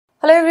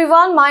Hello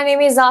everyone, my name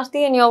is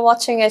Aarti and you're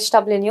watching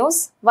HW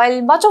News.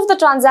 While much of the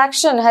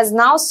transaction has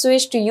now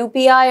switched to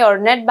UPI or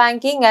net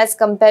banking as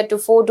compared to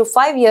 4 to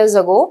 5 years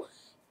ago,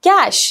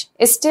 cash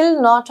is still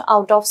not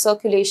out of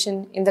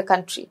circulation in the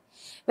country.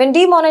 When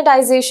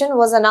demonetization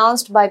was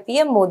announced by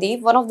PM Modi,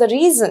 one of the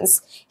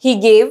reasons he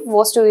gave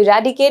was to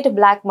eradicate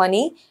black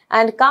money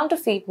and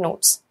counterfeit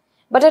notes.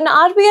 But an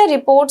RBI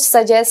report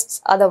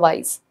suggests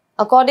otherwise.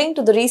 According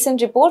to the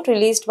recent report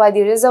released by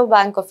the Reserve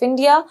Bank of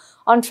India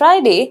on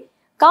Friday,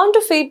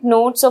 counterfeit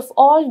notes of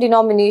all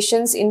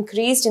denominations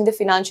increased in the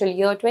financial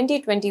year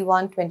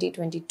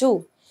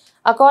 2021-2022.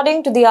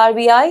 According to the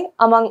RBI,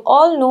 among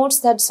all notes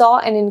that saw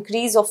an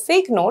increase of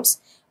fake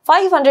notes,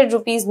 500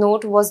 rupees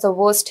note was the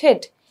worst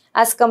hit.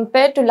 As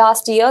compared to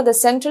last year, the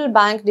central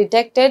bank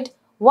detected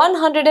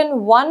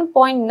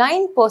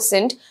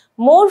 101.9%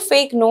 more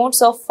fake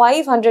notes of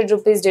 500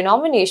 rupees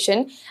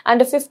denomination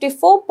and a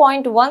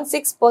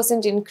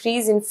 54.16%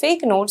 increase in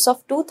fake notes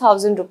of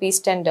 2000 rupees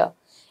tender.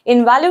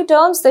 In value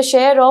terms, the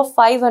share of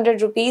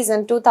 500 rupees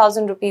and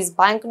 2000 rupees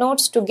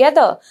banknotes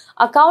together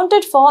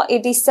accounted for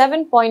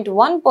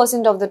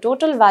 87.1% of the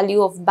total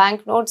value of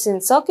banknotes in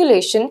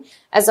circulation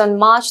as on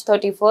March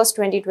 31,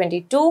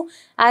 2022,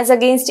 as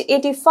against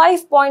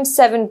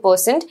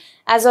 85.7%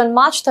 as on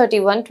March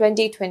 31,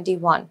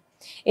 2021.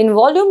 In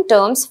volume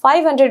terms,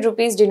 500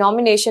 rupees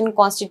denomination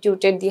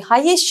constituted the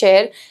highest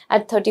share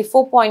at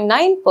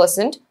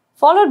 34.9%,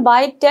 followed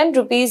by 10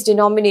 rupees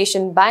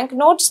denomination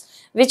banknotes,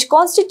 which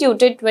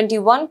constituted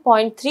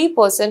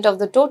 21.3% of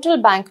the total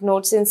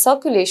banknotes in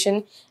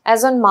circulation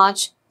as on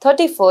March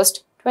 31,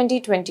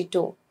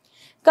 2022.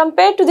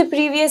 Compared to the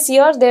previous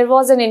year, there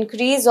was an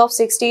increase of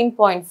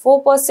 16.4%,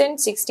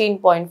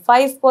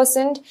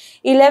 16.5%,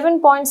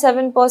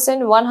 11.7%,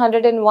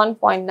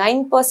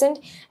 101.9%,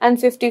 and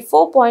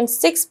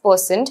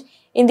 54.6%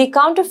 in the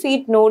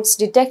counterfeit notes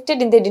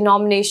detected in the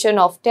denomination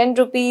of 10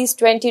 rupees,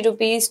 20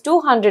 rupees,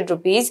 200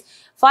 rupees,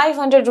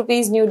 500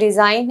 rupees new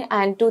design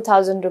and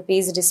 2000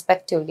 rupees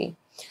respectively.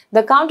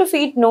 The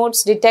counterfeit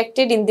notes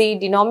detected in the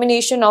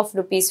denomination of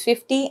rupees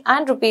 50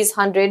 and rupees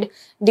 100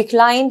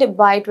 declined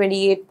by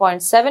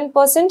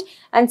 28.7%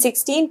 and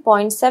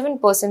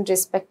 16.7%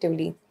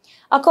 respectively.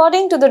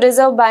 According to the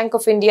Reserve Bank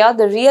of India,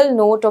 the real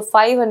note of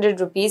 500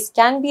 rupees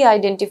can be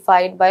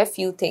identified by a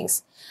few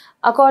things.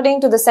 According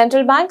to the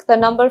central bank, the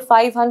number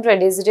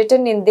 500 is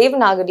written in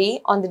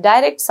Devanagari on the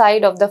direct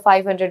side of the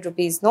 500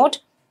 rupees note.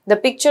 The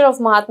picture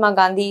of Mahatma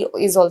Gandhi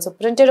is also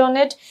printed on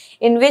it,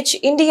 in which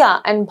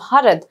India and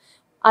Bharat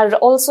are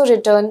also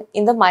written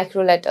in the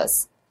micro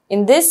letters.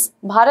 In this,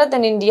 Bharat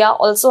and India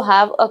also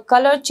have a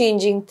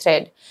color-changing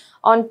thread.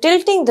 On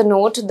tilting the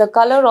note, the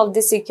color of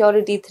the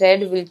security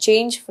thread will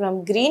change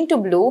from green to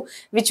blue,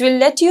 which will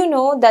let you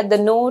know that the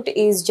note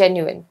is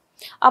genuine.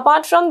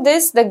 Apart from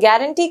this, the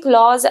guarantee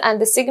clause and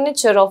the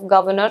signature of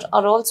governor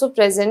are also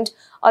present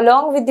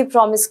along with the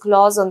promise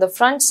clause on the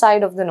front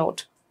side of the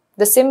note.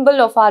 The symbol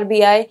of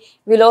RBI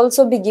will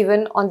also be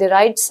given on the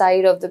right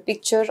side of the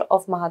picture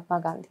of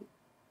Mahatma Gandhi.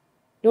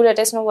 Do let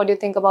us know what you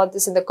think about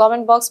this in the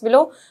comment box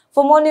below.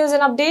 For more news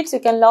and updates, you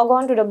can log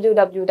on to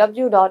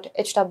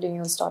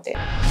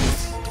www.hwnews.in.